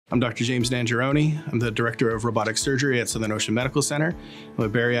I'm Dr. James Nangeroni. I'm the Director of Robotics Surgery at Southern Ocean Medical Center. I'm a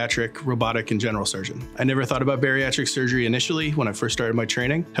bariatric, robotic, and general surgeon. I never thought about bariatric surgery initially when I first started my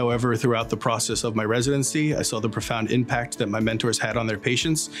training. However, throughout the process of my residency, I saw the profound impact that my mentors had on their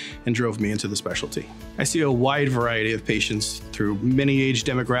patients and drove me into the specialty. I see a wide variety of patients through many age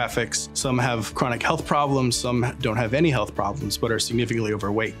demographics. Some have chronic health problems, some don't have any health problems, but are significantly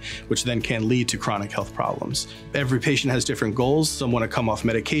overweight, which then can lead to chronic health problems. Every patient has different goals. Some want to come off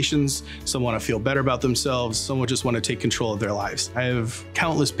medication. Some want to feel better about themselves. Some just want to take control of their lives. I have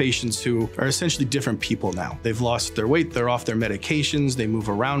countless patients who are essentially different people now. They've lost their weight, they're off their medications, they move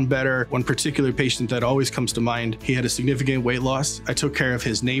around better. One particular patient that always comes to mind, he had a significant weight loss. I took care of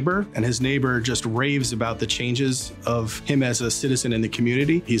his neighbor, and his neighbor just raves about the changes of him as a citizen in the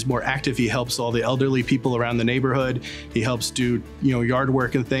community. He's more active. He helps all the elderly people around the neighborhood. He helps do, yard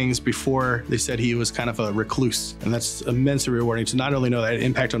work and things. Before, they said he was kind of a recluse, and that's immensely rewarding to not only know that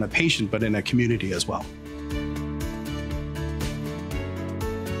impact on a patient, but in a community as well.